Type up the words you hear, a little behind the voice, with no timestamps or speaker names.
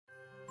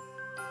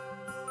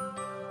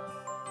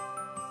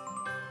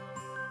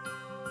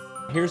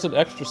Here's an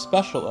extra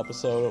special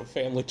episode of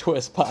Family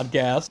Twist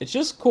Podcast. It's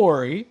just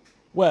Corey.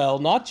 Well,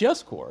 not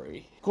just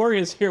Corey. Corey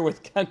is here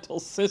with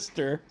Kendall's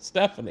sister,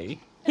 Stephanie,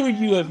 who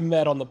you have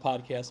met on the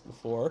podcast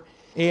before.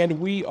 And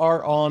we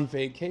are on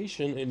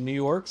vacation in New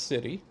York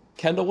City.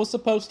 Kendall was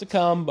supposed to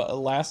come, but a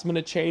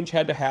last-minute change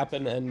had to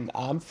happen, and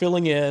I'm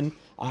filling in.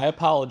 I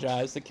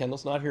apologize that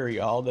Kendall's not here,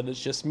 y'all, that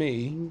it's just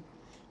me.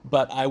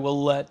 But I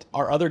will let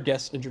our other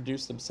guests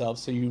introduce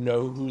themselves so you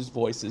know whose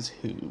voice is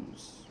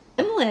whose.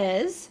 I'm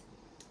Liz.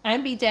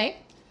 I'm BJ.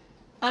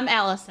 I'm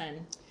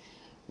Allison.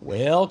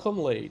 Welcome,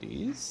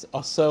 ladies.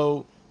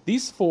 So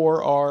these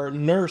four are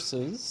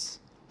nurses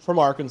from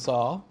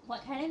Arkansas.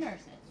 What kind of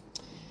nurses?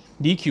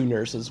 NICU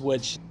nurses,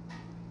 which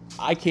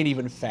I can't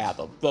even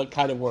fathom the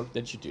kind of work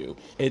that you do.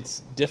 It's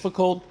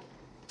difficult.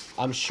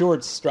 I'm sure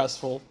it's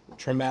stressful,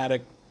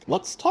 traumatic.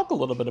 Let's talk a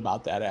little bit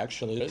about that,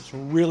 actually. It's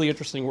really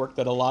interesting work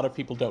that a lot of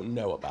people don't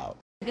know about.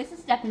 This is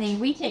Stephanie.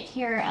 We take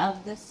care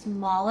of the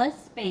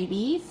smallest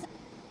babies,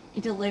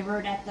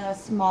 delivered at the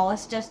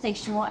smallest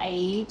gestational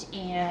age,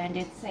 and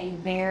it's a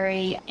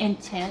very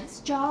intense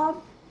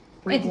job.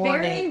 It's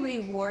very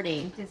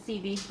rewarding to see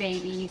these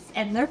babies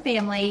and their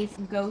families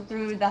go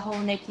through the whole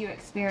NICU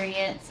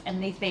experience,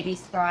 and these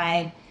babies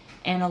thrive.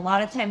 And a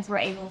lot of times we're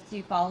able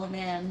to follow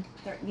them,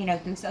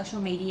 through social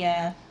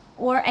media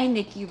or a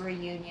NICU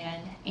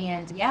reunion.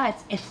 And yeah,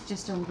 it's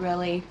just a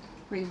really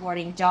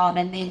rewarding job.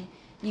 And then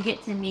you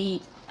get to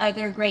meet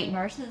other great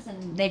nurses,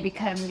 and they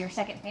become your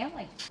second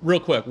family. Real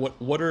quick,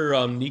 what are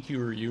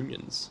NICU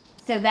reunions?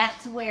 So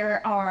that's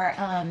where our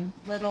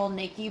little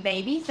NICU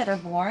babies that are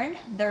born,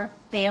 their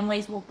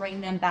families will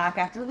bring them back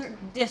after they're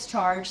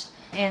discharged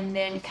and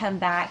then come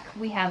back.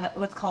 We have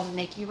what's called a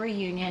NICU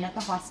reunion at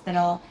the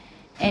hospital,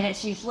 and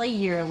it's usually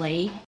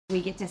yearly.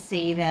 We get to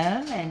see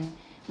them, and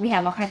we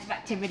have all kinds of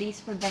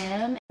activities for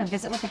them and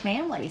visit with the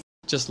families.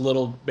 Just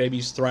little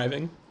babies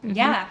thriving? Mm-hmm.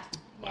 Yeah.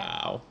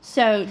 Wow.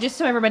 So just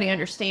so everybody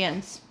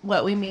understands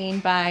what we mean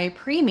by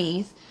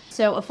preemies,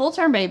 so a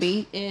full-term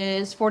baby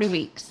is 40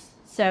 weeks.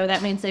 So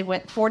that means they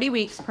went 40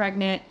 weeks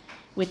pregnant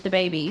with the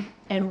baby.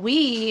 And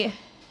we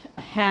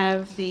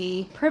have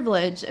the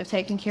privilege of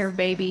taking care of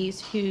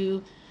babies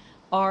who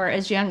are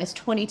as young as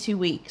 22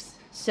 weeks.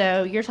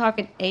 So you're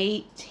talking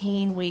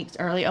 18 weeks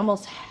early,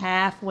 almost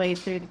halfway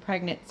through the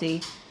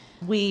pregnancy.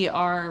 We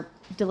are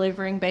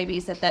delivering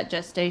babies at that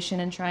gestation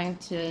and trying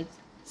to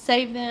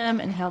save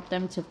them and help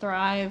them to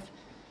thrive.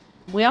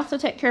 We also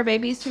take care of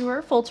babies who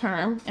are full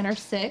term and are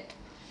sick.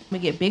 We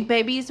get big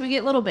babies, we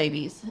get little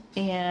babies.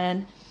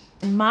 And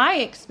in my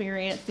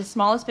experience, the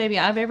smallest baby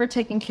I've ever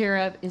taken care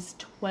of is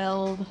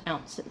 12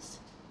 ounces.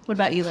 What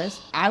about you, Liz?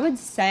 I would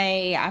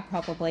say I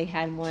probably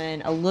had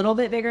one a little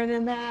bit bigger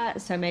than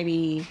that, so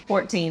maybe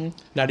 14.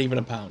 Not even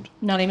a pound.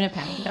 Not even a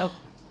pound. Nope.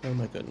 Oh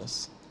my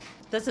goodness.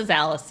 This is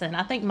Allison.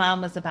 I think mine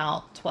was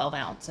about 12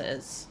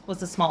 ounces, was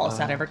the smallest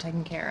I'd ever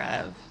taken care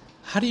of.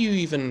 How do you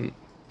even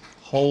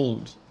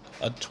hold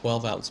a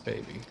 12-ounce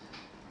baby?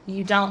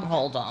 You don't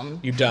hold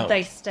them. You don't?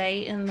 They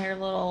stay in their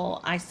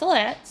little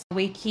isolates.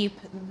 We keep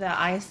the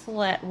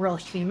isolate real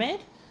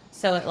humid.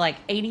 So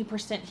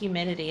 80%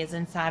 humidity is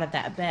inside of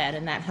that bed,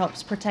 and that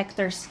helps protect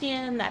their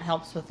skin. That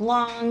helps with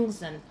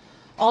lungs and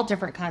all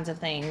different kinds of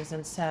things.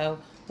 And so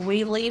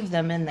we leave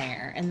them in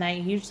there, and they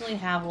usually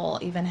will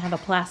even have a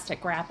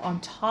plastic wrap on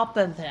top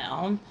of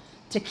them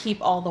to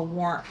keep all the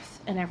warmth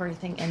and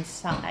everything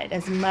inside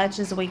as much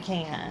as we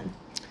can.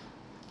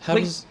 How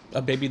does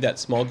a baby that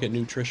small get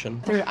nutrition?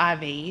 Through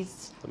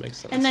IVs. That makes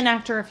sense. And then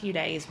after a few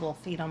days, we'll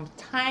feed them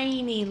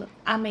tiny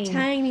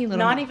little,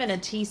 not even a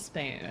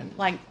teaspoon,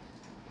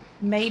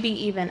 maybe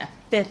even a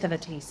fifth of a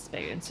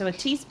teaspoon. So a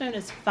teaspoon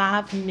is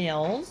 5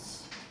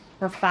 mils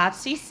or 5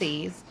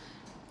 cc's.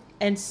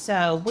 And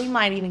so we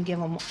might even give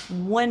them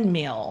 1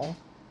 meal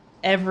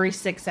every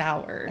 6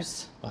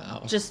 hours.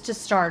 Wow. Just to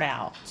start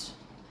out.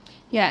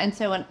 Yeah, and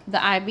so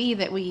the IV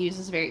that we use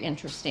is very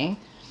interesting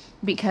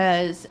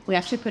because we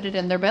actually put it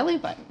in their belly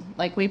button.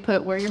 We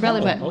put where your belly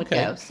button would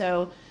go.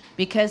 So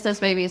because those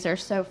babies are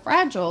so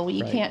fragile,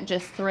 you can't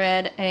just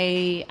thread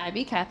a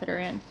IV catheter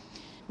in.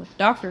 What the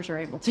doctors are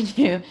able to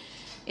do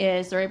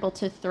is they're able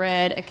to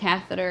thread a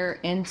catheter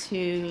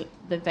into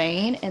the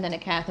vein and then a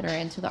catheter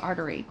into the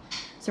artery.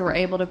 So we're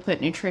able to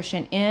put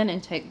nutrition in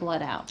and take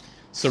blood out.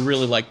 So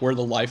really where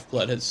the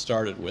lifeblood had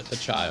started with a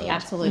child.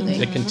 Absolutely.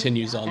 It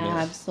continues on there.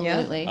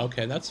 Absolutely. Yeah.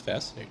 Okay, that's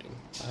fascinating.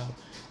 Wow.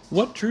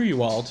 What drew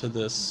you all to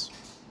this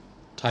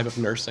type of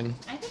nursing?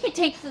 I think it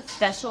takes a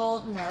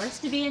special nurse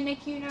to be a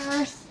NICU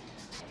nurse.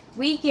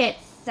 We get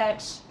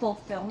such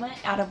fulfillment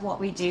out of what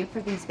we do for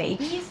these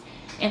babies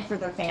and for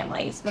their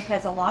families,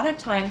 because a lot of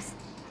times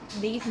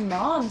these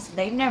moms,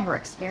 they've never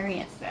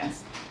experienced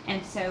this.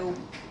 And so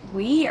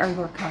we are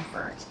their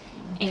comfort.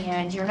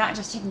 And you're not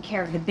just taking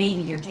care of the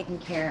baby, you're taking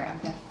care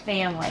of the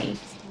family.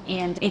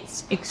 And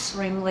it's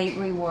extremely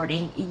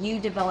rewarding. You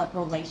develop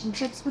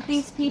relationships with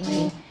these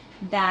people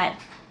that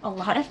a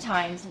lot of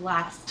times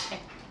last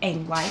a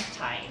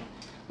lifetime.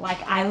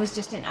 I was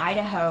just in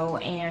Idaho,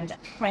 and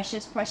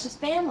precious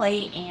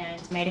family,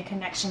 and made a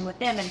connection with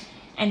them.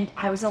 And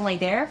I was only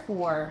there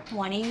for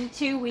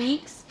 22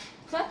 weeks,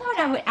 So I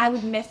thought I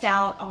would miss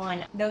out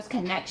on those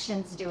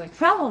connections doing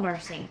travel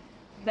nursing,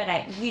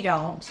 but you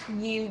don't.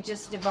 You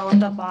just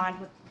develop a bond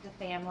with the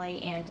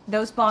family, and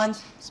those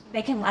bonds,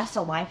 they can last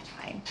a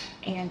lifetime.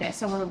 And it's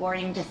so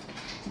rewarding to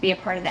be a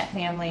part of that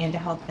family and to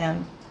help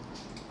them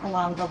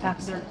along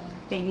their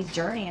baby's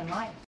journey in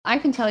life. I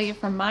can tell you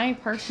from my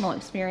personal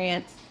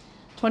experience,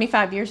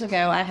 25 years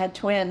ago, I had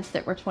twins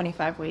that were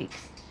 25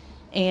 weeks.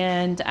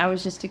 And I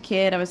was just a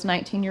kid. I was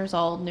 19 years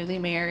old, newly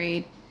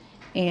married.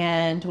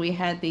 And we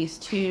had these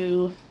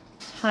two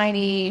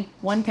tiny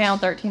 1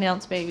 pound, 13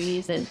 ounce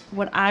babies. And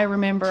what I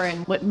remember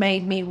and what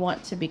made me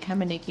want to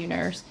become a NICU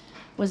nurse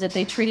was that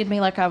they treated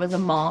me like I was a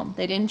mom.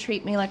 They didn't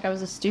treat me like I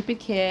was a stupid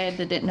kid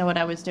that didn't know what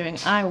I was doing.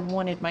 I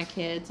wanted my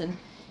kids. And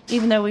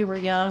even though we were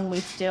young, we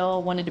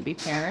still wanted to be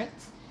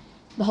parents.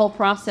 The whole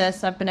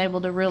process, I've been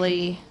able to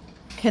really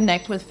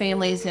connect with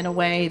families in a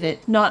way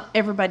that not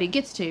everybody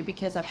gets to,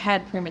 because I've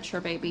had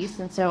premature babies.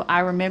 And so I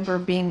remember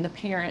being the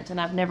parent,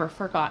 and I've never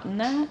forgotten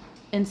that.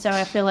 And so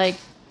I feel like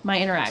my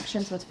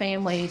interactions with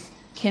families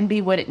can be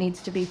what it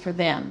needs to be for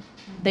them.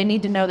 They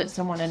need to know that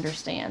someone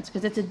understands,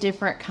 because it's a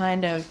different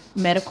kind of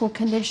medical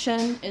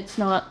condition. It's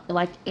not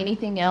like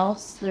anything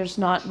else. There's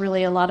not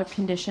really a lot of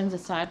conditions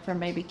aside from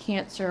maybe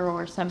cancer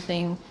or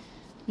something,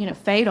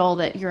 fatal,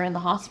 that you're in the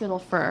hospital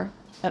for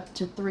up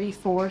to 3,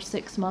 4,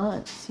 6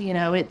 months.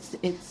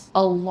 It's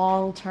a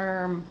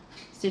long-term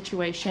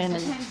situation.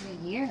 Sometimes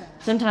a year.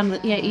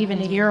 Sometimes,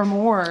 even a year or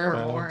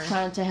more,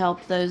 trying to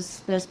help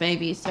those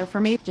babies. So for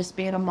me, just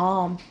being a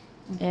mom,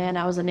 and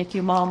I was a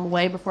NICU mom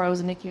way before I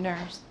was a NICU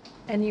nurse.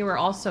 And you were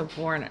also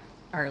born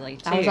early,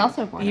 too. I was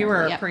also born You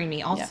early, were a yep.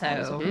 preemie also. Yeah, I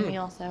was a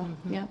preemie also.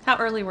 Yeah. How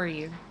early were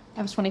you?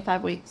 I was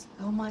 25 weeks.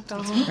 Oh, my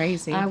God.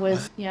 Crazy. I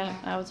was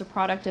a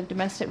product of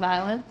domestic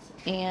violence,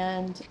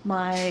 and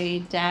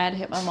my dad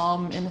hit my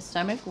mom in the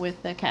stomach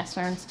with a cast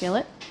iron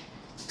skillet,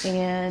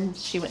 and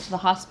she went to the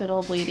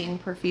hospital bleeding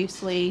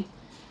profusely.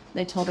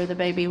 They told her the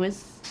baby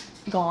was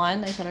gone.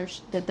 They told her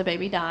that the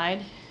baby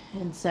died,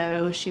 and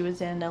so she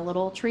was in a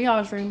little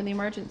triage room in the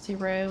emergency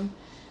room,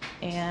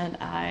 and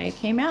I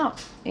came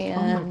out,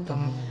 and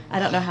I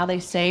don't know how they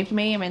saved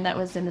me. I mean, that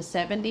was in the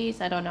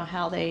 70s. I don't know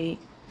how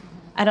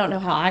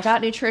I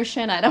got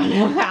nutrition. I don't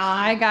know how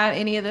I got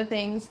any of the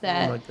things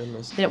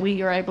that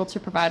we are able to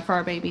provide for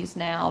our babies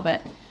now.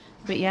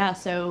 But yeah,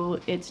 so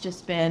it's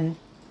just been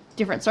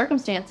different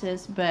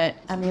circumstances. But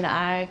I mean,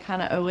 I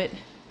kind of owe it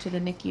to the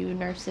NICU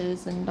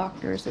nurses and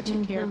doctors that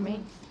took care of me.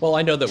 Well,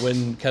 I know that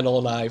when Kendall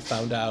and I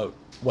found out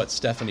what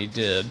Stephanie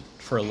did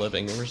for a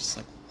living, it was just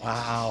like,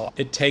 wow.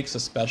 It takes a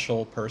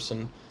special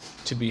person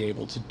to be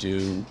able to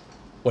do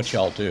what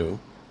y'all do.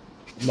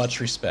 Much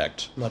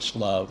respect, much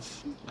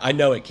love. I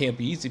know it can't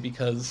be easy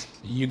because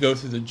you go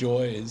through the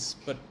joys,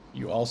 but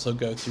you also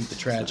go through the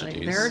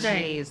tragedies. There are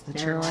days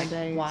that you're like,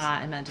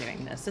 why am I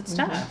doing this? It's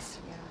tough.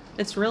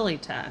 It's really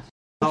tough.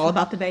 All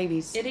about the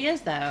babies. It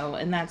is, though,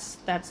 and that's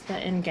the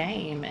end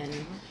game.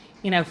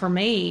 And for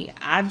me,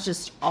 I've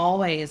just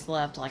always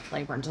loved like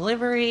labor and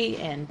delivery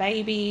and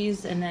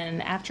babies. And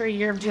then after a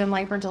year of doing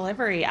labor and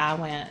delivery, I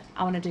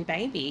want to do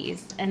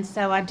babies, and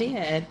so I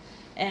did,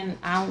 and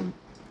I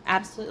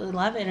absolutely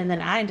love it. And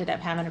then I ended up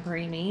having a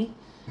preemie.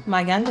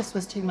 My youngest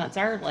was 2 months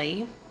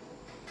early,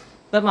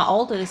 but my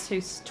oldest,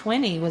 who's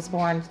 20, was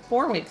born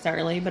 4 weeks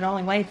early, but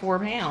only weighed 4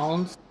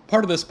 pounds.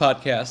 Part of this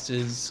podcast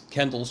is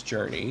Kendall's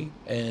journey,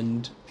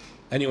 and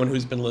anyone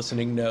who's been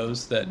listening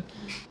knows that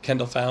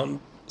Kendall found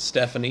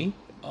Stephanie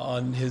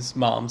on his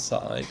mom's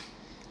side,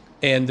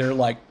 and they're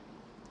like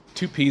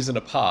 2 peas in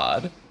a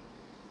pod.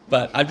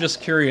 But I'm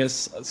just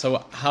curious,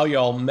 so how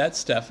y'all met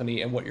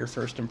Stephanie and what your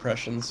first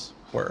impressions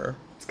were.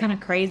 It's kind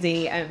of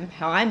crazy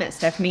how I met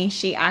Stephanie.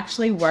 She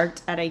actually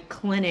worked at a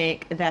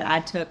clinic that I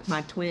took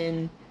my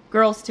twin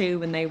girls to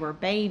when they were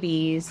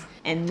babies,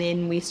 and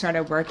then we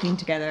started working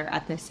together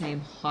at the same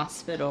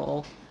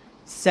hospital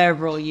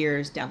several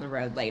years down the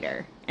road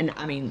later. And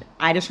I mean,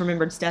 I just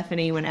remembered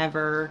Stephanie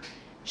whenever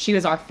she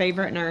was our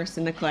favorite nurse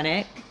in the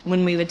clinic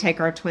when we would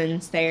take our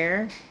twins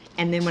there.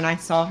 And then when I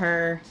saw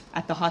her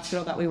at the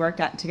hospital that we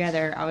worked at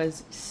together, I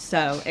was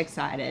so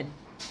excited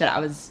that I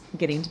was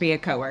getting to be a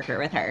coworker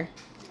with her.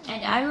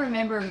 And I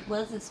remember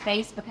Liz's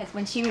face, because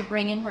when she would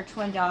bring in her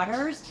twin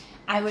daughters,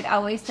 I would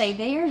always say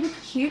they are the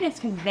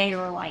cutest because they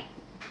were like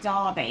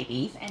doll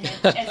babies. And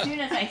as soon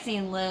as I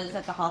seen Liz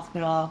at the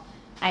hospital,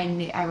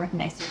 I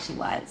recognized who she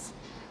was.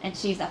 And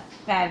she's a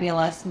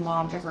fabulous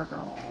mom to her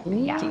girl.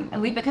 Yeah,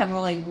 and we've become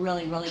really,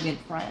 really, really good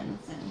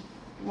friends. And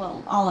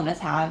well, all of us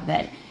have.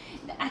 But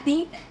I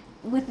think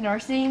with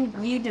nursing,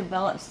 you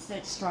develop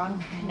such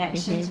strong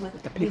connections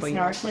with these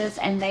nurses,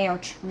 and they are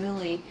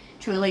truly,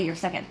 truly your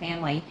second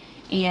family.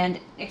 And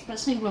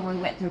especially when we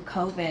went through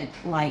COVID,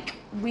 like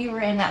we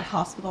were in that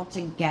hospital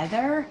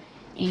together,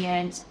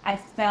 and I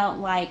felt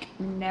like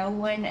no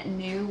one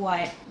knew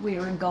what we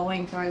were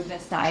going through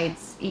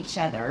besides each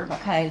other,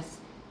 because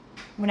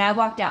when I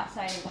walked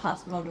outside of the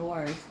hospital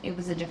doors, it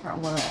was a different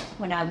world.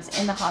 When I was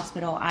in the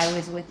hospital, I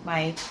was with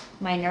my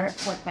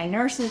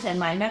nurses and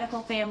my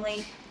medical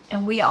family,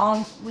 and we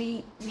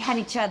had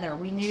each other.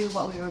 We knew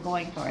what we were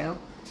going through.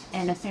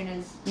 and as soon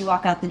as you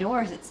walk out the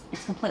doors,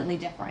 it's completely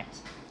different.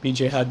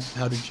 BJ,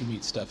 how did you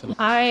meet Stephanie?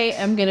 I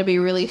am going to be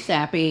really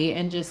sappy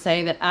and just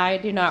say that I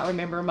do not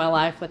remember my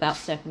life without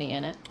Stephanie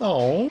in it.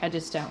 Oh, I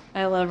just don't.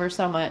 I love her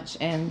so much,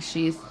 and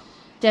she's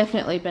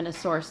definitely been a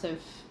source of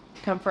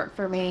comfort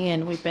for me,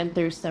 and we've been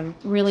through some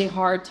really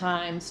hard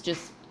times,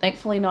 just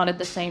thankfully not at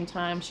the same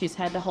time. She's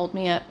had to hold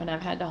me up, and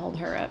I've had to hold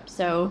her up.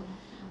 So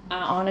I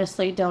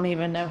honestly don't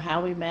even know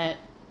how we met.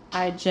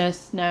 I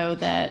just know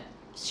that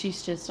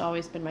she's just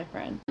always been my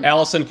friend.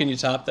 Allison, can you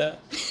top that?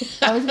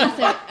 I was gonna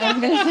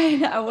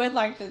say I would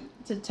like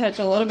to touch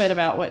a little bit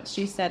about what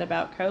she said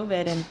about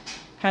COVID and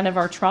kind of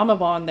our trauma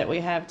bond that we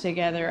have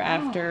together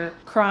after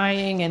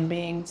crying and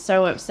being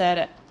so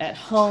upset at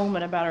home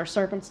and about our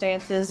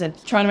circumstances and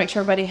trying to make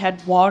sure everybody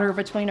had water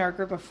between our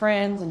group of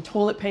friends and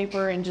toilet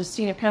paper and just,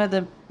 kind of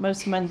the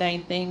most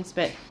mundane things.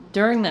 But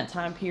during that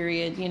time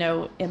period,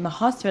 in the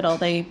hospital,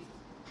 they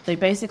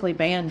basically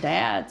banned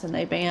dads and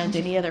they banned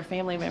any other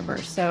family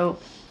members. So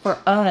for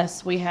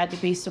us, we had to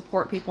be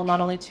support people not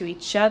only to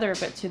each other,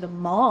 but to the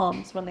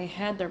moms when they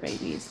had their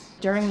babies.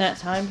 During that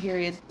time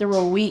period, there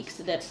were weeks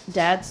that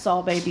dads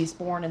saw babies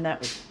born and that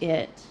was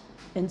it.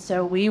 And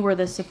so we were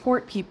the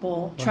support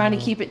people trying to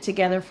keep it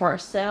together for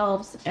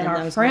ourselves and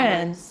our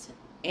friends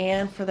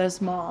and for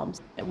those moms.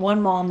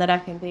 One mom that I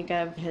can think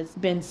of has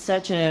been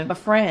such a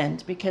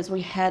friend because we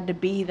had to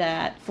be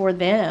that for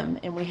them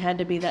and we had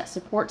to be that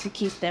support to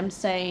keep them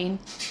sane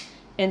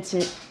and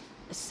to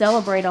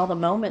celebrate all the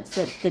moments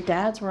that the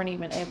dads weren't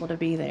even able to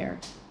be there.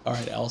 All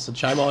right, Allison,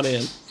 chime on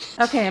in.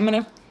 Okay, I'm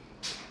going to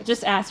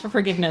just ask for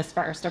forgiveness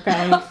first,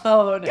 okay?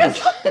 Oh, no.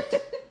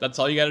 That's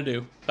all you got to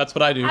do. That's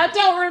what I do. I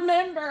don't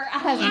remember.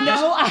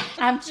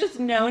 I've just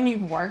known you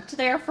worked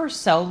there for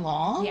so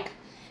long. Yeah.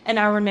 And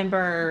I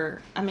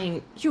remember,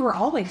 you were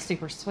always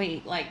super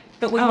sweet,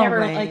 but we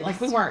never,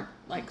 we weren't,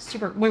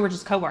 super, we were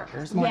just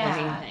coworkers more than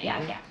anything.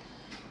 Yeah.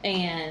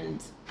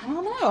 And I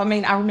don't know,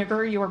 I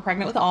remember you were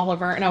pregnant with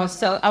Oliver, and I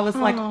was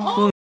like,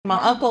 oh, my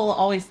uncle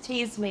always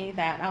teased me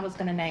that I was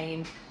going to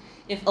name,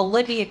 if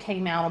Olivia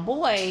came out a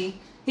boy,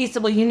 he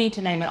said, well, you need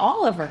to name it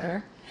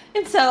Oliver.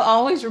 And so I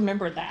always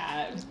remember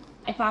that.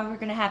 If I were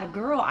going to have a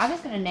girl, I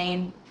was going to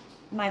name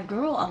my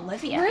girl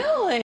Olivia.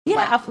 Really?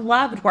 Yeah, I've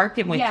loved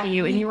working with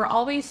you, and you were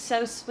always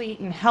so sweet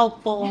and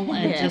helpful,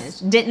 and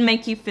just didn't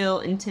make you feel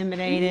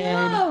intimidated.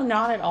 No,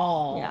 not at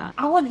all. Yeah,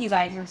 all of you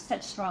guys are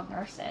such strong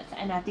nurses,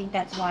 and I think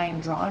that's why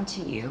I'm drawn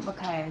to you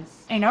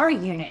because in our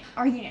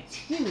unit's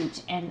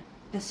huge, and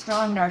the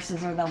strong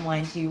nurses are the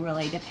ones you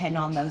really depend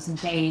on those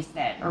days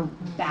that are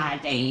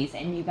bad days,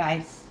 and you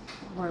guys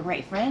were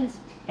great friends.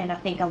 And I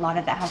think a lot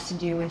of that has to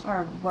do with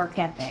our work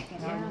ethic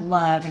and our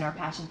love and our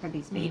passion for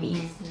these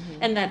babies.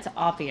 And that's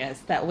obvious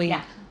that we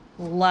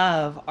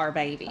love our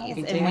babies and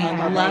we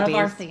love love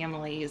our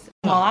families.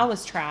 While I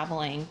was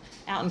traveling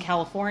out in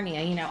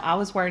California, I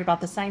was worried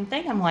about the same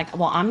thing. I'm like,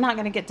 well, I'm not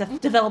going to get to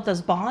develop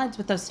those bonds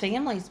with those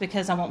families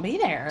because I won't be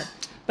there.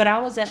 But I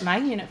was at my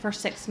unit for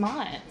 6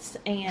 months,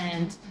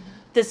 and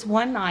this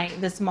one night,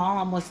 this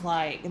mom was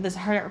like,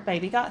 her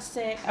baby got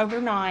sick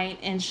overnight,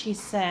 and she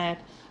said,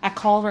 I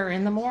called her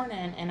in the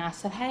morning and I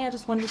said, hey, I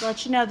just wanted to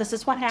let you know this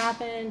is what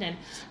happened and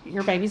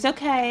your baby's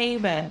okay,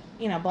 but,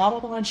 blah,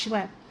 blah, blah. And she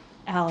went,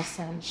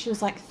 Allison, she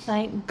was like,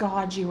 thank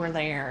God you were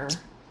there.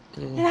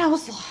 And I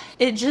was like,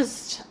 it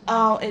just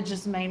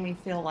made me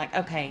feel like,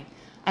 okay,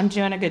 I'm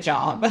doing a good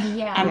job.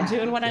 Yeah. I'm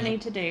doing what I need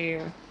to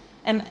do.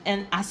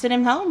 And I sent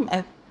him home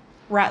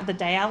right the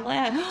day I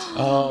left.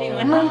 He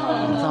went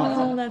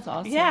home. That's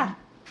awesome. Yeah.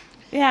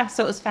 Yeah,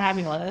 so it was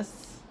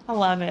fabulous. I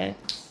love it.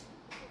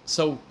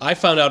 So I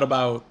found out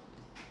about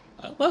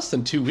less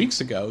than 2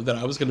 weeks ago that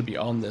I was going to be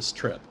on this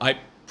trip. I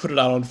put it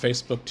out on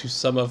Facebook to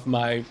some of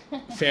my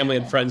family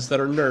and friends that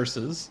are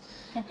nurses,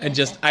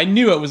 and I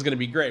knew it was going to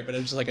be great, but it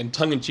was just like in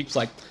tongue-in-cheek,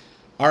 like,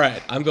 all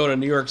right, I'm going to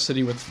New York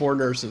City with 4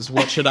 nurses.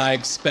 What should I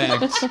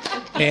expect?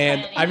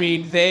 And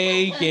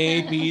they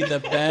gave me the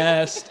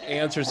best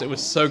answers. It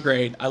was so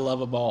great. I love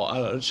them all.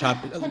 I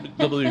shout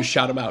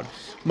them out.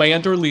 My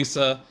Aunt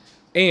Lisa,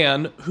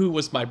 Anne, who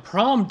was my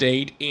prom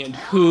date, and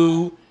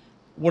who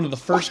one of the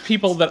first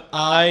people that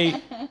I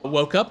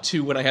woke up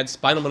to when I had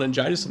spinal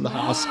meningitis in the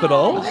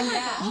hospital.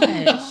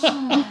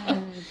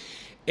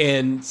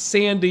 And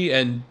Sandy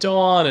and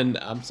Dawn, and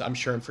I'm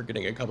sure I'm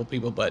forgetting a couple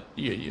people, but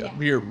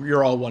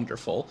you're all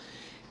wonderful.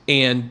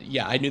 And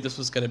I knew this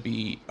was going to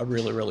be a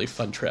really, really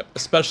fun trip,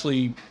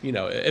 especially,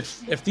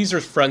 if these are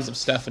friends of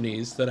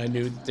Stephanie's, then I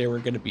knew that they were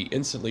going to be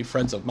instantly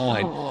friends of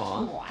mine.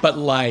 Aww. But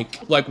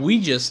like we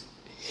just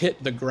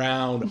hit the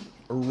ground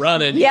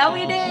running. Yeah,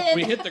 we did.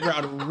 We hit the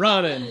ground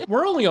running.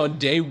 We're only on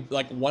day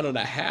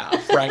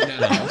 1.5 right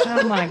now.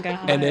 Oh my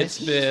god! And it's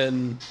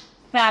been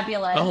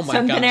fabulous. Oh my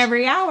Something gosh.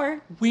 every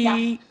hour.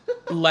 We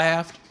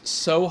laughed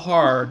so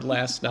hard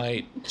last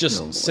night,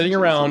 just sitting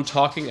around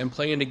talking and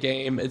playing a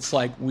game. It's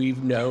like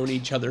we've known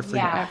each other for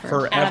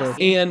forever.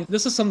 Absolutely. And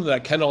this is something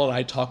that Kendall and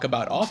I talk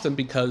about often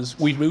because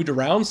we've moved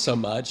around so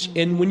much.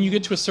 And when you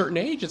get to a certain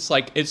age, it's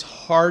like it's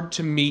hard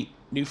to meet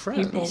new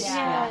friends.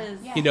 Yes.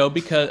 You know,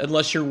 because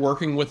unless you're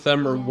working with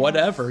them or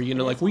whatever, you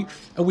know, like we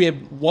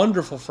have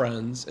wonderful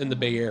friends in the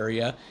Bay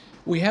Area.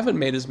 We haven't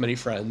made as many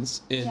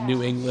friends in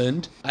New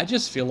England. I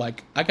just feel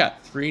like I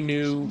got 3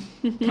 new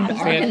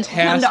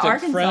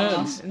fantastic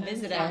friends and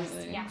visit us.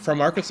 from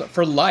Arkansas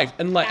for life.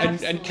 And like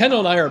and Kendall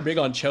and I are big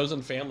on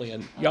chosen family,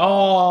 and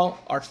y'all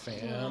are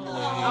family.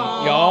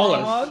 Y'all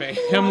are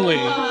family.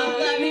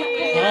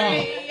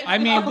 I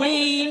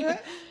mean,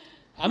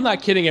 I'm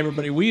not kidding,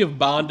 everybody. We have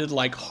bonded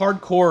like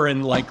hardcore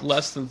in like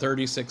less than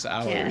 36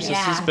 hours. This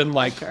has been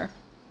like,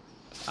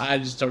 I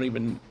just don't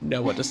even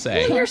know what to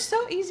say. You're so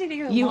easy to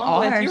get You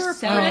along are with. You're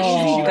so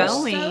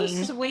easygoing.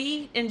 easygoing. So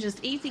sweet and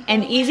just easy.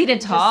 And easy to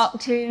talk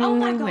to. Oh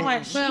my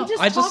gosh. Well, you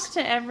I just talk just-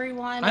 to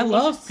everyone. I and you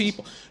love just-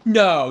 people.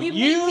 No, You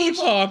you meet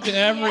people. talk to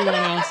everyone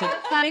else.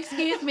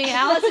 Excuse me,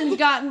 Allison's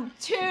gotten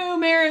 2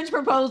 marriage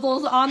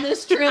proposals on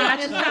this trip. I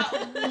just got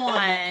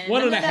one.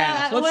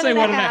 1.5. Let's say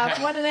 1.5.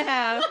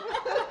 1.5.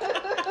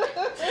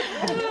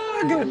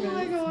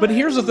 But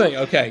here's the thing,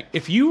 okay?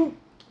 If you,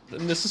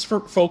 and this is for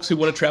folks who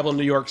want to travel in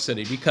New York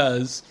City,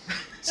 because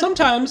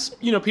sometimes,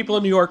 you know, people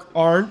in New York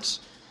aren't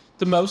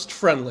the most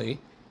friendly.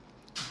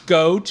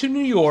 Go to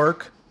New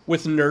York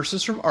with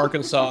nurses from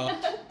Arkansas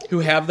who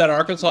have that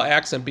Arkansas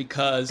accent,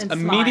 because And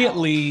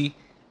immediately,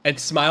 and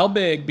smile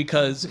big,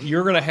 because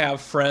you're going to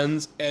have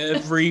friends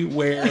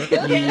everywhere you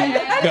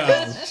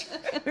go.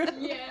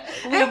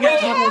 We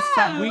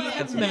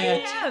have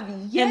met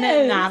And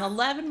then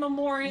 9/11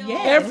 Memorial.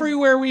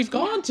 everywhere we've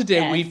gone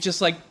today. Yes. We've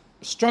just like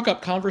struck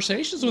up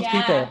conversations with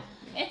people.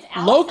 It's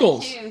Allison,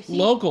 Locals. too. She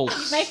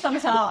Locals. makes them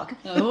talk.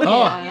 Oh,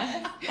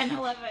 yeah. And I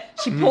love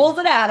it. She pulls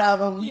it out of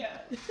them.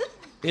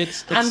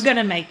 It's I'm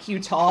gonna make you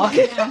talk.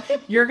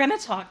 You're gonna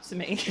talk to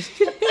me.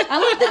 I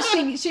love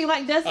that she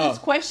like does this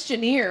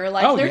questionnaire.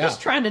 Like they're just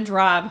trying to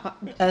drive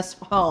us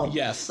home.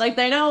 Yes. Like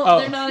they don't. Oh.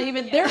 They're not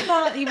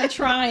even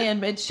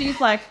trying. But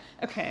she's like,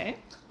 okay,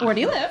 where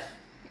do you live?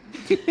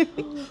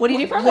 What do you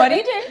do for a What do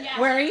you living?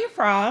 do? Where are you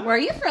from? Where are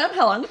you from?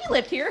 How long have you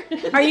lived here?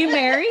 Are you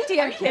married? Do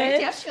you have Do you have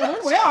kids?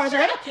 children? Where are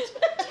they?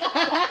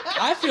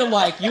 I feel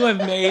like you have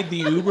made the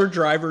Uber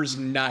driver's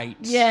night.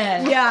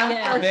 Yeah.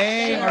 Yeah.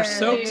 They are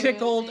so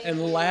tickled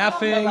and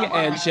laughing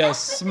and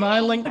just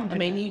smiling. I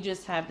mean, you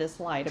just have this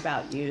light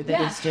about you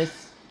that is just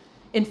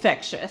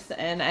infectious,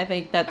 and I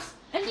think that's.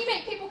 And you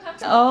make people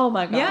comfortable. Oh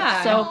my god,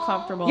 Yeah. so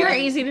comfortable. You're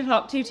easy to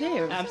talk to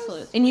too.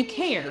 Absolutely, and you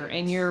care,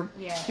 and your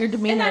And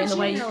demeanor I and the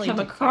way you genuinely come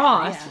do care,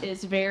 across yeah.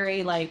 is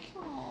very like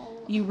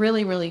you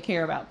really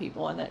care about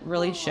people, and it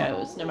really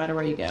shows no matter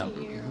where you go.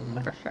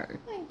 For sure.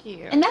 Thank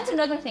you. And that's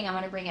another thing I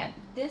want to bring up.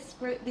 This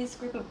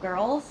group of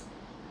girls,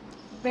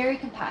 very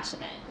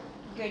compassionate,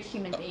 good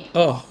human beings.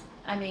 Oh.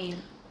 I mean,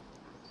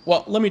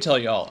 Well, let me tell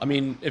y'all. I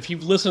mean, if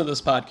you've listened to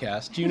this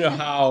podcast, you know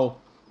how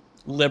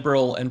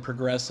liberal and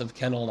progressive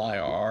Kendall and I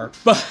are.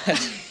 But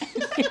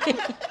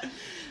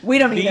We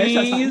don't either.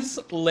 these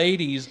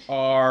ladies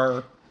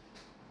are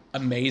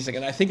amazing.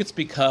 And I think it's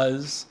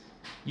because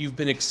you've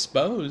been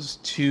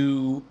exposed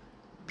to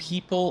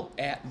people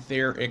at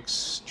their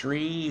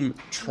extreme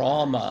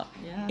trauma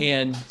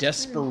and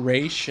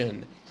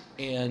desperation.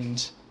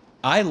 And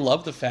I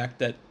love the fact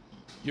that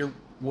you're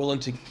willing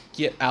to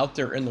get out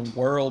there in the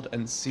world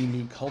and see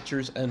new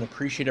cultures and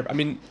appreciate it. I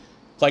mean,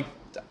 like,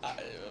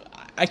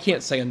 I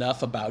can't say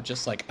enough about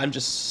just like, I'm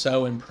just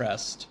so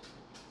impressed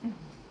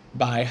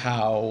by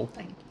how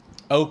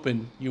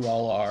open you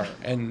all are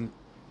and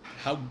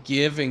how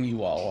giving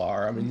you all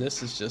are. I mean,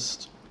 this is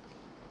just,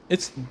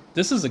 this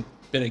has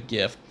been a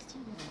gift.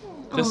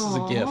 This is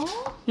a gift.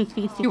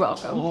 You're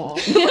welcome.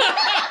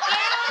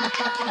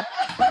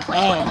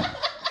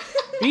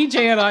 BJ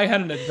and I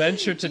had an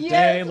adventure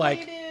today.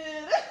 Like,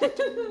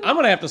 I'm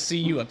gonna have to see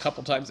you a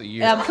couple times a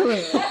year.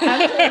 Absolutely.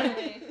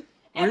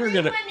 We're everyone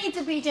gonna. needs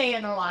a BJ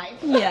in their life.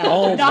 Yeah.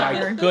 Oh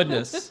my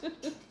goodness.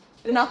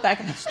 Not that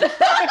kind of stuff.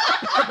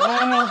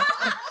 Well,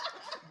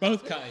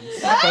 both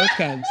kinds. Both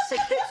kinds.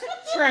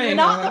 True.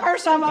 Not the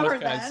first time I've Both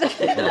heard kinds.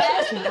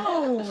 that.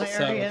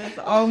 Hilarious.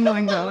 Oh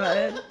my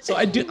god. So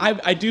I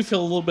do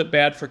feel a little bit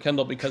bad for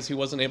Kendall because he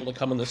wasn't able to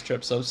come on this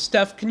trip. So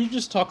Steph, can you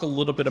just talk a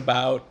little bit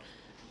about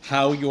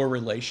how your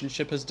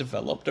relationship has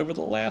developed over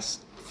the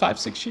last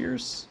 5-6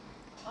 years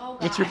Oh,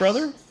 with your gosh.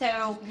 brother?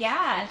 So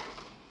yeah,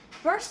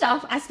 first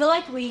off, I feel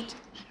like we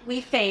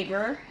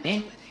favor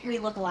and we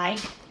look alike.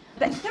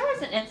 But there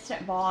was an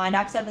instant bond.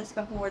 I've said this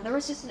before. There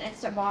was just an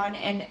instant bond,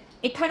 and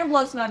it kind of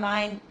blows my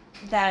mind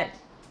that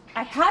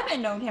I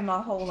haven't known him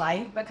my whole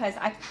life because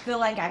I feel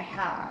like I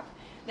have.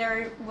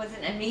 There was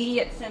an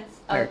immediate sense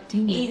of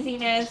 13 years.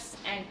 easiness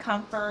and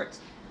comfort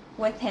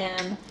with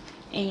him,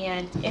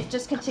 and it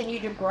just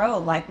continued to grow.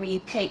 Like we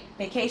take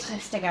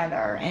vacations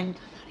together, and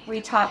we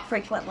talk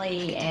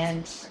frequently,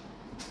 and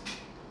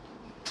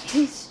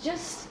he's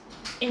just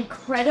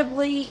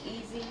incredibly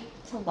easy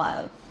to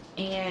love.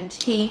 And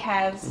he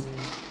has,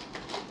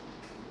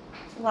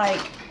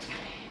 like,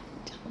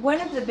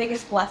 one of the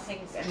biggest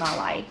blessings in my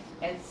life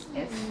is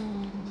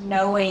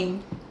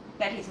knowing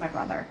that he's my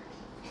brother.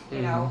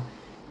 You know,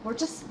 we're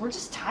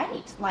just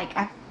tight. Like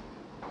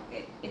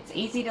it's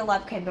easy to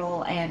love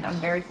Kendall, and I'm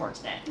very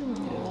fortunate.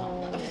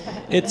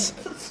 It's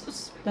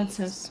That's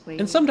so sweet.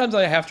 and sometimes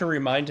I have to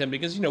remind him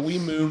because we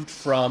moved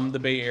from the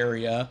Bay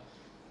Area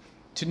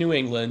to New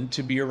England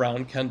to be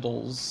around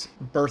Kendall's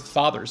birth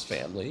father's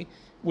family,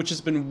 which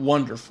has been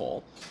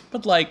wonderful.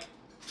 But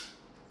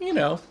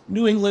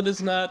New England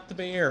is not the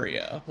Bay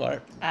Area,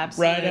 right?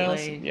 Absolutely. Right,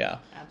 Allison? Yeah.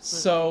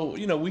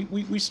 Absolutely. So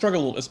we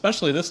struggle,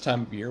 especially this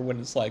time of year when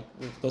it's like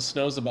the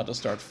snow's about to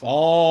start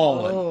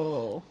falling.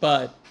 Oh.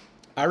 But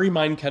I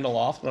remind Kendall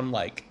often, I'm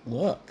like,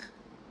 look,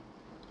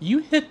 you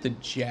hit the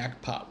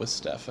jackpot with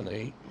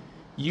Stephanie.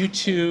 You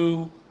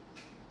two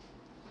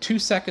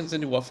seconds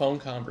into a phone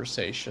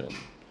conversation,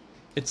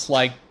 it's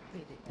like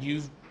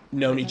you've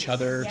known each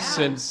other Yeah.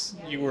 since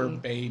you were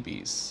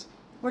babies.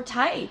 We're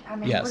tight. I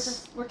mean,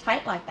 Yes. we're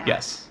tight like that.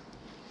 Yes.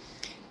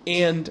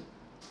 And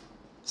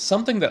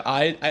something that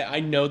I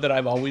know that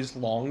I've always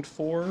longed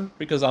for,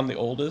 because I'm the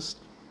oldest,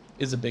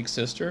 is a big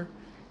sister.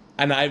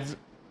 And I've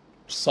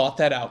sought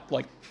that out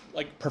like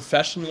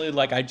professionally,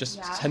 I just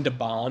Yeah. tend to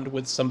bond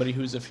with somebody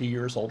who's a few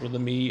years older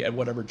than me at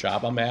whatever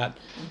job I'm at.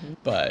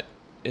 But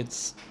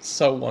it's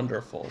so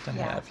wonderful to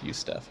Yeah. have you,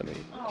 Stephanie.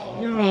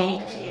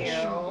 Oh, thank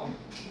you.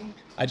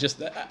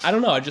 I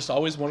don't know, I just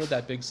always wanted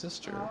that big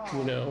sister,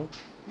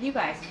 You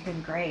guys have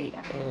been great.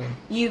 I mean, Oh.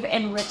 you've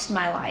enriched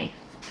my life,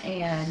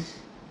 and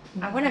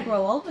I want to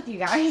grow old with you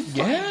guys.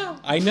 Yeah,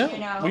 I know. You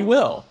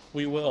know?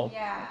 We will.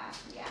 Yeah.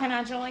 Can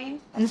I join?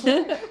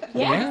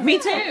 Yeah. Me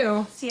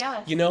too.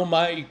 Yes.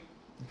 My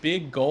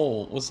big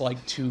goal was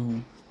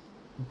to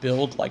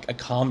build a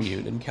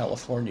commune in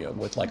California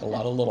with a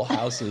lot of little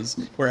houses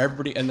where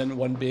everybody, and then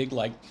one big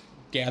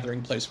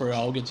gathering place where we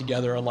all get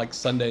together on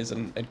Sundays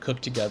and cook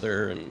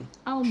together, and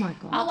Oh my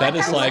god. That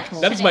is our like-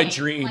 lunch that is my today.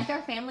 dream. Like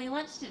our family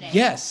lunch today.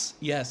 yes,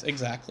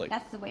 exactly.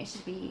 That's the way it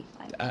should be.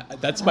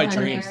 That's my Oh,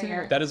 dream.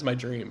 yeah. That is my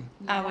dream.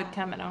 I would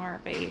come in a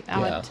heartbeat.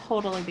 I Yeah. would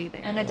totally be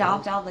there. And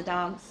adopt all the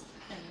dogs.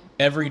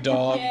 Every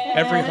dog,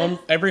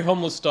 every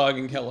homeless dog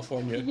in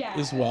California Yes.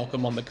 is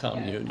welcome on the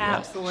commune. Yeah.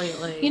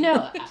 Absolutely.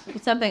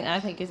 Something I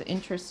think is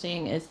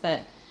interesting is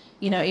that,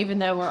 even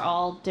though we're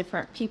all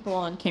different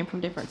people and came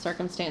from different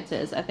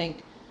circumstances, I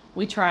think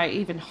we try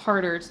even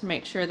harder to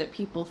make sure that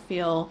people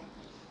feel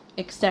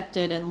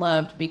accepted and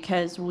loved,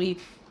 because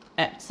we've,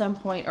 at some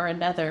point or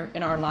another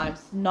in our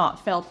lives,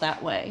 not felt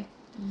that way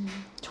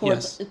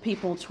towards Yes.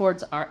 people,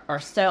 towards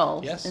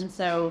ourselves. Yes. And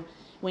so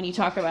when you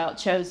talk about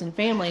chosen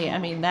family, I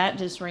mean, that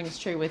just rings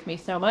true with me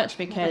so much,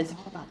 because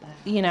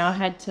I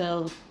had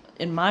to,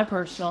 in my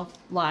personal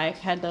life,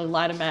 had to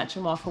light a match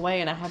and walk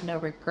away, and I have no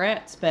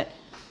regrets. But,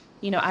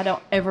 I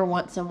don't ever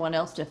want someone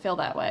else to feel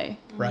that way.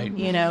 Right.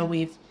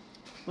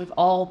 We've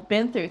all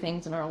been through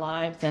things in our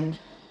lives, and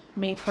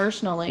me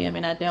personally, I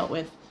mean, I dealt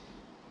with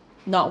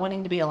not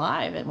wanting to be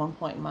alive at one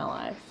point in my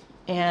life,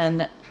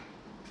 and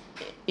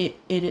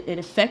it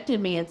affected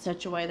me in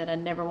such a way that I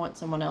never want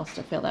someone else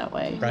to feel that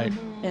way. Right.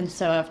 And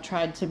so I've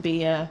tried to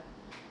be a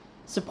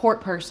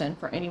support person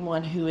for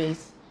anyone who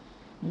is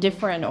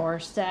different or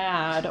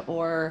sad,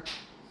 or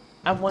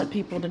I want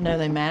people to know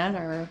they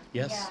matter,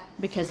 Yes.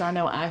 because I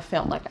know I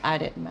felt like I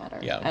didn't matter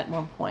Yeah. at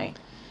one point.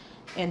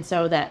 And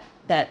so that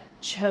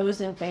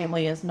chosen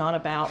family is not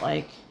about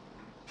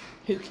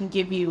who can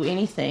give you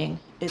anything.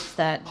 It's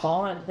that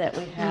bond that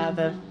we have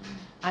of,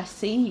 I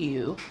see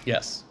you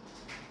Yes.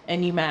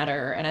 and you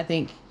matter. And I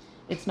think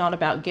it's not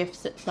about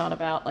gifts. It's not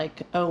about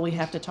we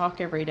have to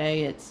talk every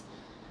day. It's,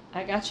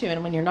 I got you.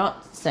 And when you're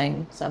not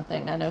saying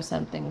something, I know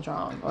something's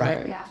wrong. Or,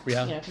 Right. Yeah.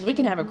 Yeah. because we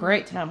can have a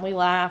great time. We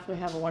laugh. We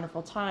have a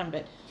wonderful time.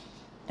 But,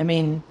 I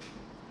mean,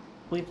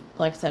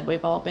 like I said,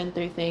 we've all been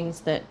through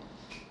things that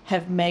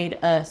have made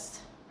us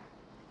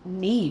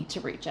need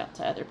to reach out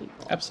to other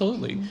people.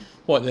 Absolutely.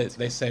 Well,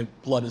 they say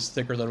blood is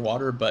thicker than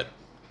water, but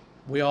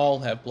we all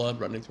have blood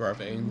running through our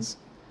veins,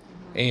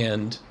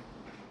 and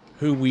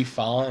who we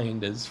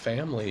find as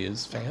family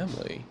is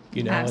family,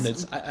 and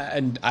it's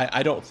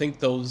I don't think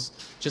those,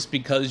 just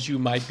because you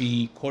might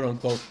be quote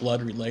unquote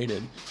blood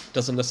related,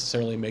 doesn't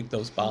necessarily make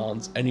those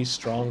bonds any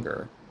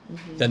stronger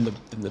than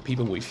the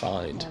people we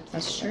find.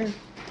 That's true.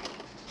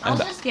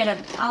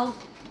 I'll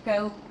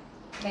go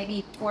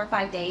maybe 4 or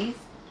 5 days,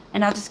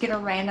 and I'll just get a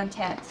random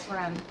text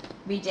from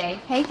BJ.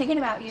 Hey, thinking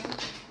about you.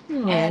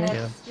 And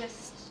it's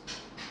just,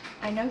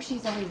 I know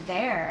she's always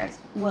there, as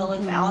well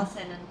as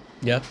Allison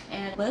Yeah.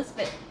 and Liz,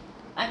 but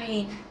I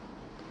mean,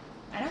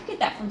 I don't get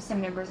that from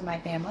some members of my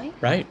family,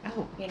 Right.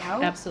 Oh, you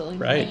know? absolutely.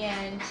 Right.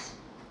 And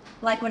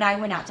like when I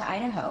went out to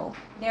Idaho,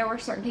 there were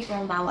certain people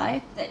in my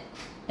life that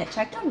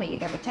checked on me.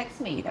 They would text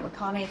me. They would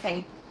call me and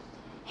say,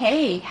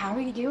 hey, how are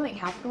you doing?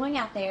 How's it going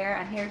out there?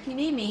 I'm here if you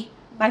need me.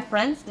 My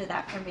friends did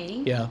that for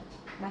me. Yeah.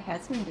 My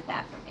husband did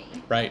that for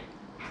me. Right.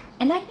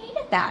 And I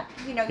needed that.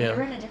 Yeah.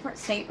 You're in a different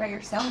state by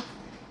yourself.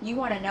 You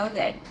want to know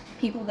that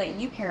people that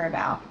you care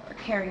about are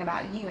caring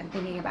about you and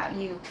thinking about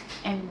you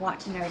and want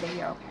to know that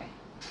you're okay.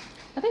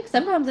 I think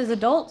sometimes as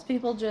adults,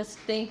 people just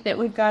think that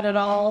we've got it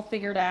all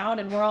figured out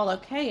and we're all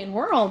okay, and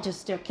we're all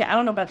just still. I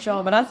don't know about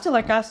y'all, but I still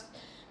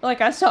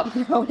I stopped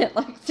growing at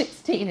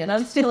 16, and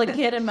I'm still a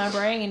kid in my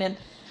brain, and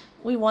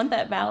we want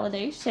that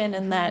validation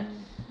and that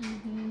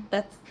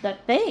that's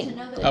that thing. To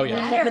know that Oh, we yeah.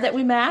 matter. That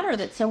we matter,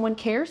 that someone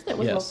cares that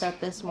we Yes. woke up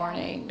this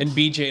morning. And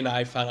BJ and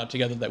I found out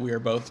together that we are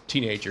both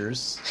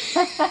teenagers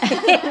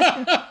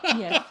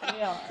Yes,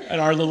 we are.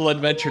 and our little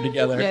adventure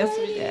together. Yes,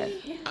 we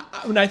did.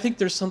 I mean, I think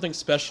there's something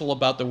special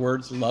about the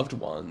words loved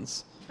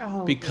ones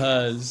Oh,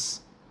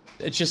 because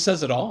it just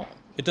says it all.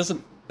 It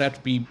doesn't have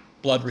to be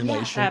blood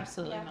relation.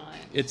 absolutely not.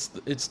 It's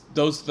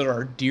those that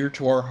are dear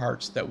to our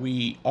hearts that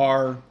we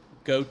are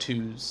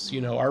go-tos, you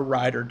know, our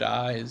ride or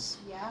dies.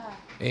 Yeah.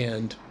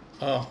 And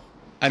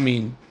I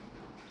mean,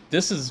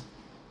 this is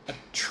a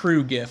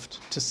true gift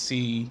to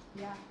see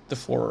Yeah. the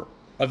four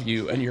of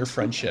you and your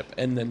friendship,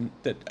 and then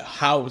that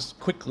how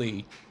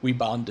quickly we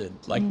bonded,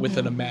 like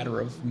within a matter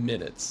of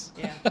minutes.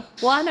 Yeah.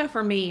 Well, I know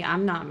for me,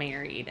 I'm not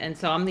married, and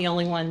so I'm the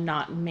only one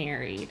not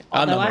married.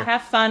 I'm not Although I married.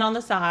 have fun on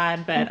the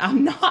side, but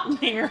I'm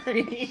not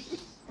married.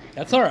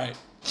 That's all right.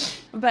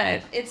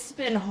 But it's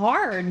been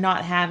hard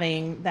not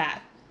having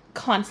that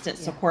constant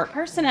support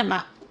person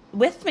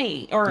with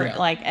me, or Yeah.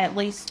 like at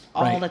least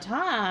all Right. the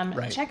time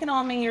Right. checking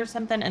on me or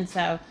something. And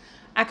so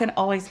I could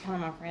always count on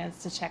my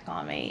friends to check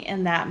on me,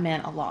 and that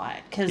meant a lot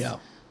because Yeah.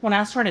 when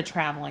I started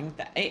traveling,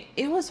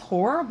 it was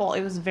horrible.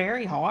 It was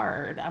very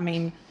hard. I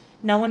mean,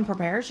 no one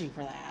prepares you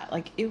for that.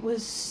 Like, it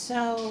was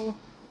so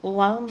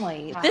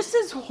lonely. This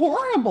is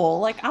horrible.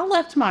 Like, I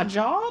left my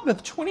job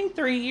of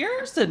 23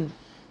 years and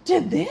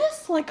did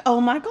this. Like, oh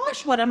my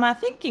gosh, what am I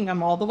thinking?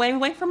 I'm all the way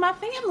away from my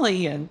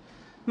family and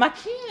my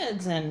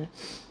kids.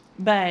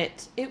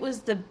 But it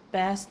was the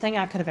best thing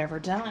I could have ever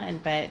done.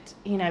 But,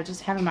 you know,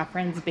 just having my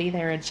friends be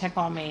there and check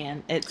on me.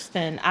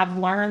 And I've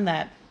learned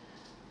that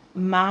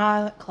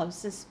my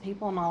closest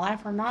people in my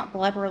life are not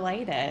blood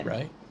related.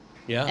 Right.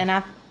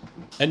 Yeah.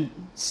 And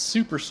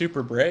super,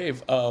 super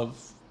brave of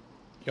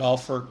y'all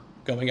for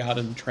going out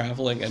and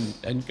traveling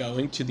and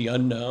going to the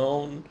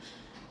unknown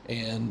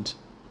and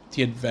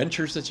the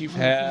adventures that you've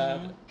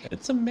had.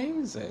 It's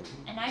amazing.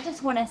 And I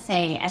just want to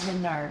say, as a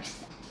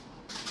nurse,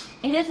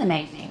 it is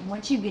amazing.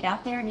 Once you get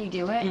out there and you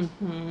do it,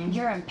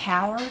 you're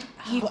empowered.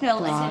 You feel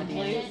independent.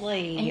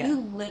 Absolutely. And you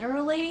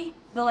literally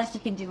feel like you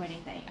can do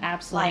anything.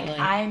 Absolutely. Like,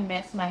 I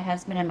miss my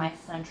husband and my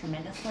son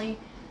tremendously.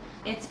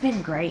 It's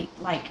been great.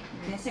 Like,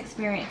 this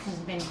experience has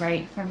been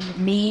great for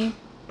me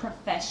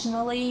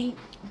professionally,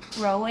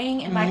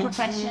 growing in my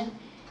profession,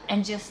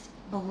 and just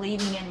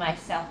believing in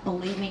myself,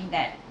 believing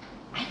that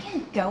I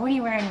can go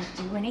anywhere and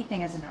do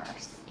anything as a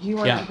nurse. You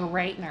are Yeah. a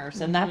great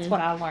nurse, and that's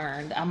what I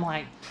learned. I'm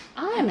like,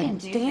 I am I a can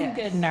do damn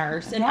this. good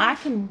nurse, and Yeah. I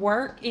can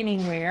work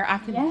anywhere. I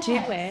can do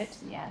it,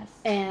 Yes.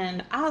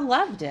 and I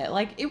loved it.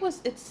 Like,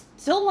 it's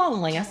still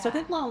lonely. I still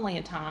Yeah. get lonely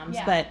at times,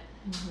 Yeah. but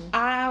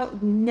I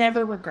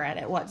never regret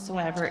it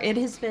whatsoever. It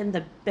has been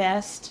the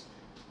best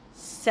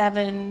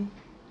 7-8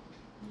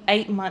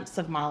 months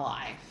of my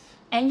life.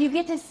 And you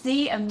get to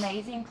see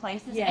amazing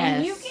places,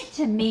 and you Yes. get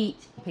to meet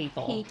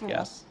People. people.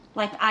 Yes.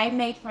 Like, I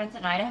made friends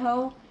in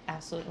Idaho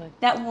Absolutely.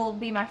 that will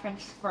be my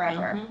friends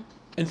forever.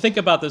 And think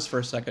about this for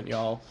a second,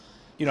 y'all.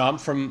 You know, I'm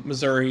from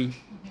Missouri.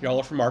 Y'all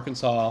are from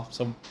Arkansas,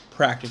 so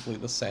practically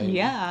the same.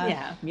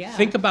 Yeah.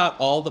 Think about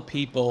all the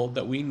people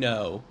that we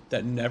know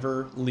that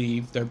never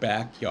leave their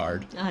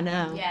backyard. I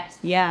know. Yes.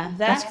 Yeah.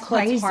 That's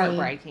crazy.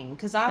 heartbreaking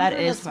because I'm That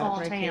from a is small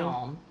heartbreaking.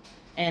 town,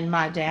 and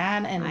my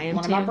dad and I am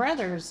one of my too.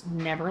 brothers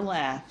never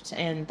left,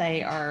 and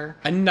they are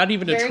And not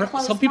even to Very some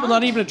people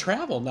not close-minded. even to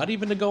travel, not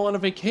even to go on a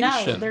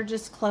vacation. no, they're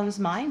just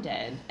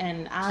closed-minded,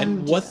 and I'm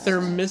and what just- they're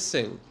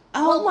missing.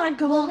 Oh my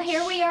god! Well,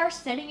 here we are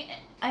sitting.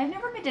 I've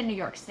never been to New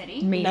York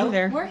City. Me Nope.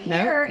 neither. We're Nope,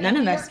 here none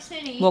in of New us. York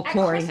City Well, at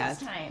Corey Christmas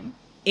has. time.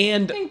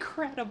 And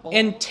Incredible.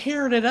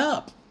 tearing it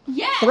up.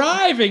 Yes.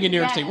 Thriving in New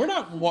York Yes.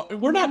 City.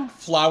 We're not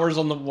flowers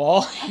on the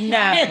wall.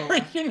 No.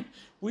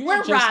 We're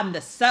just, riding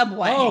the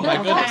subway. Oh my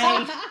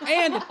okay?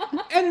 goodness.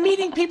 and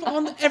meeting people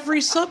on every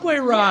subway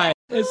ride.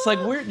 It's like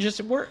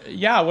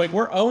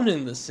we're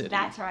owning the city.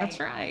 That's right. That's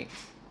right.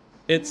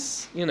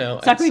 It's, you know,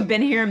 It's like it's- we've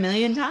been here a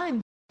million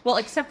times. Well,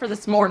 except for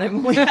this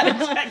morning, we had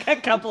to check a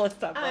couple of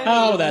subways.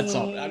 Oh, that's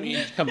all. I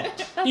mean, come on.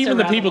 Even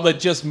the people irrelevant. that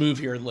just move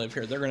here and live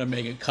here, they're going to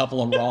make a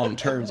couple of wrong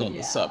turns on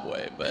the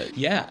subway. But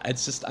yeah,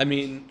 it's just, I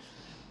mean,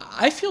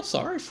 I feel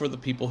sorry for the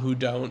people who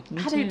don't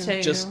I do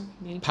too. just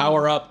Me too.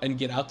 power up and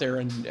get out there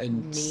and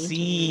Me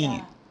see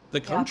Yeah.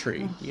 the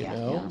country, you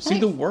know, I see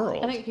think- the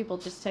world. I think people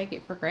just take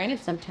it for granted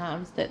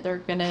sometimes that they're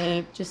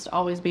gonna just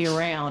always be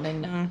around.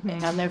 And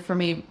I know for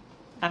me,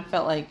 I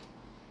felt like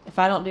if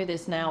I don't do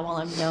this now while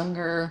I'm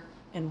younger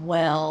and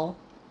well,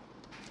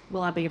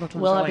 Will I be able to?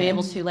 will I enjoy be it?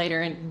 able to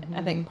later? And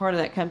I think part of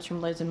that comes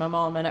from losing my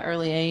mom at an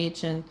early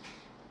age, and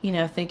you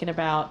know, thinking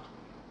about,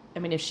 I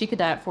mean, if she could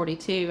die at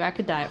 42, I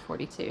could die at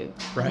 42.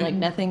 Right. Like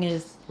nothing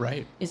is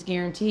Right.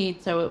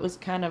 guaranteed. So it was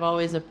kind of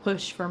always a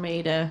push for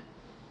me to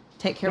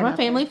take care of my out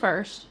there. family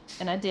first.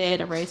 And I did.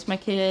 I raised my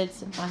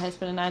kids. My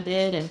husband and I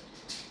did. And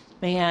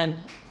man,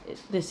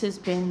 this has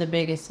been the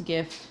biggest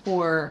gift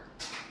for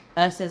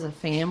us as a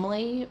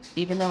family,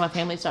 even though my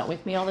family's not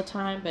with me all the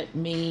time, but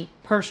me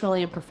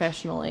personally and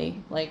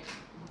professionally. Like,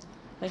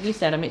 Like you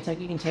said, I mean, it's like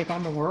you can take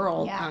on the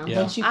world. Yeah. Yeah.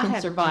 Once you I can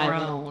have survive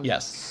grown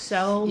Yes.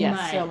 so Yes,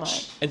 much. so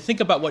much. And think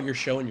about what you're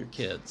showing your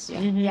kids. Yeah.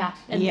 Yeah.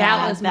 And Yeah,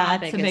 that was my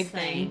that's a biggest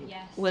big thing. thing.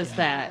 Yes. Was Yeah.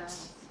 that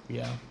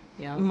Yeah.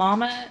 Yeah.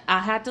 Mama, I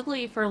had to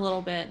leave for a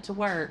little bit to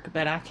work,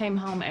 but I came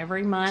home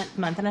every month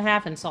and a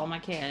half, and saw my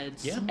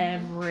kids Yeah.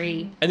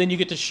 every. And then you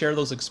get to share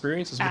those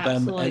experiences with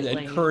them and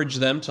Absolutely. encourage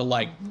them to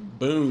like,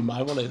 boom,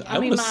 I want to I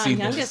mean, want to my see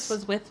youngest this.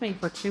 was with me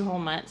for 2 whole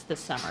months this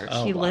summer.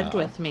 Oh, She lived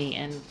wow. with me,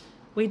 and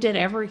we did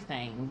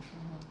everything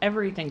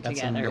That's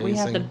together. We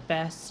had the amazing.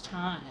 best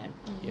time.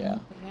 Yeah.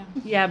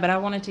 Yeah, but I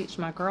want to teach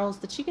my girls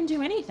that you can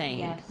do anything.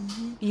 Yes.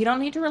 You don't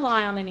need to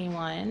rely on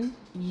anyone.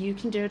 You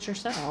can do it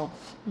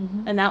yourself.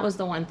 And that was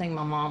the one thing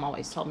my mom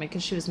always told me,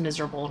 because she was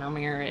miserable in her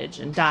marriage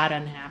and died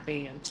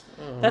unhappy. And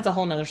that's a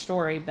whole nother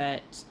story.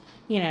 But,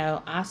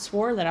 I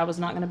swore that I was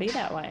not going to be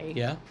that way.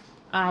 Yeah.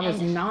 I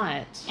was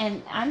not.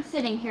 And I'm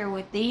sitting here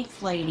with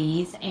these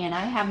ladies, and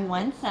I have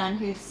one son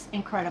who's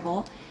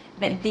incredible,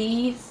 but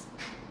these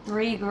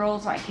 3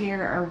 girls right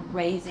here are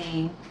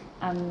raising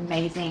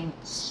amazing,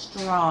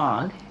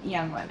 strong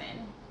young women.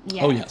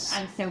 Yes, Oh, yes.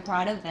 I'm so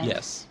proud of them.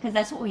 Yes. Because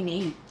that's what we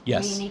need.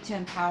 Yes. We need to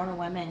empower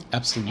women.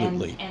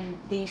 Absolutely. And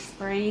these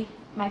 3,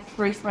 my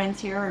 3 friends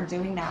here are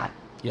doing that.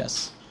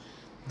 Yes.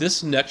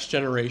 This next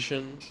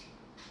generation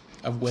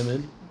of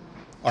women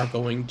are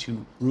going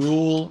to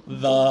rule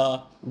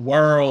the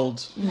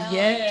world.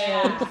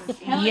 Yes.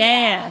 Hell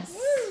Yes.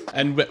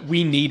 And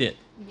we need it.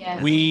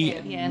 Yes, We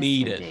do. Yes,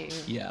 need we it.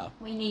 do. Yeah.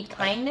 We need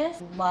kindness,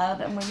 love,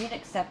 and we need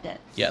acceptance.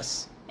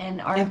 Yes. And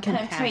our And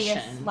country is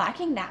compassion.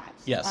 lacking that.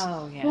 Yes.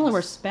 Oh, yes. Well, and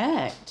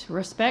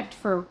respect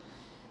for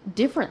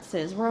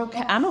differences. We're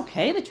okay. I'm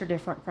okay that you're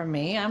different from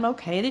me. I'm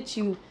okay that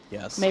you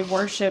Yes. may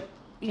worship,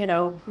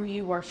 who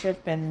you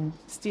worship and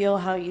steal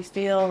how you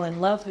steal and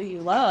love who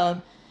you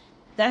love.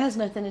 That has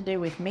nothing to do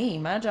with me.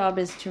 My job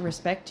is to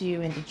respect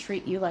you and to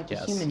treat you like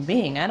Yes. a human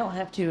being. I don't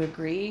have to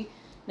agree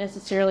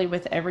necessarily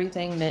with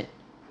everything that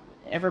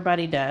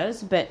everybody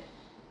does, but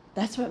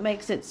that's what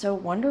makes it so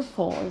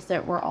wonderful, is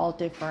that we're all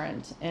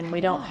different and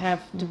we don't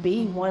have to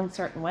be one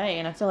certain way.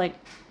 And I feel like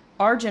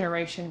our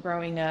generation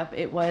growing up,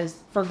 it was,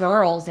 for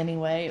girls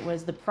anyway, it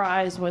was the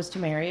prize was to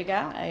marry a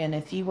guy, and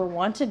if you were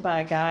wanted by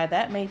a guy,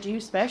 that made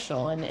you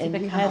special, and you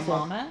become had a to,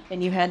 mama?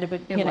 and you had to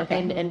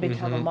and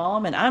become a Mhm.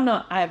 mom. And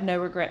I have no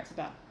regrets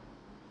about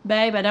it.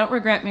 Babe, I don't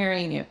regret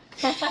marrying you,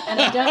 and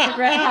I don't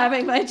regret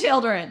having my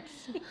children.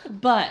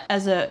 But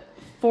as a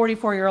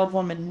 44-year-old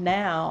woman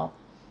now,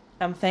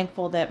 I'm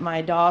thankful that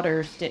my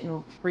daughters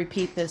didn't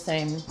repeat the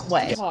same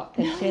way. Talk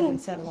and kid and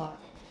said a lot.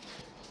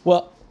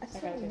 Well,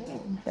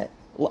 But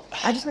well,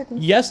 I just like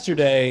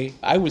yesterday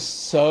I was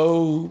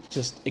so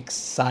just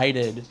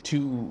excited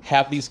to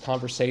have these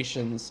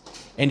conversations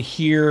and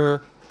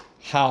hear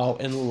how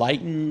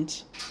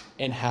enlightened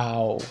and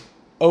how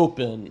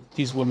open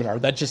these women are.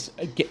 That just,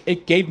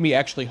 it gave me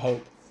actually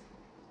hope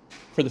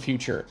for the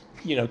future.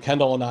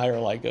 Kendall and I are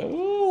like,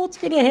 oh, what's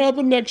going to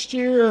happen next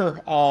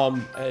year?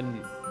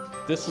 And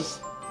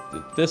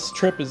this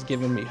trip has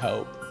given me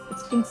hope.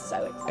 It's been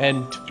so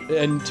exciting.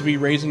 And to be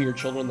raising your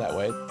children that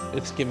way,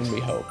 it's given me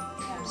hope.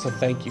 So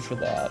thank you for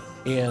that.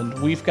 And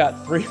we've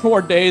got 3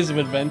 more days of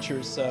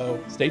adventures, so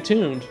stay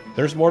tuned.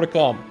 There's more to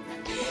come.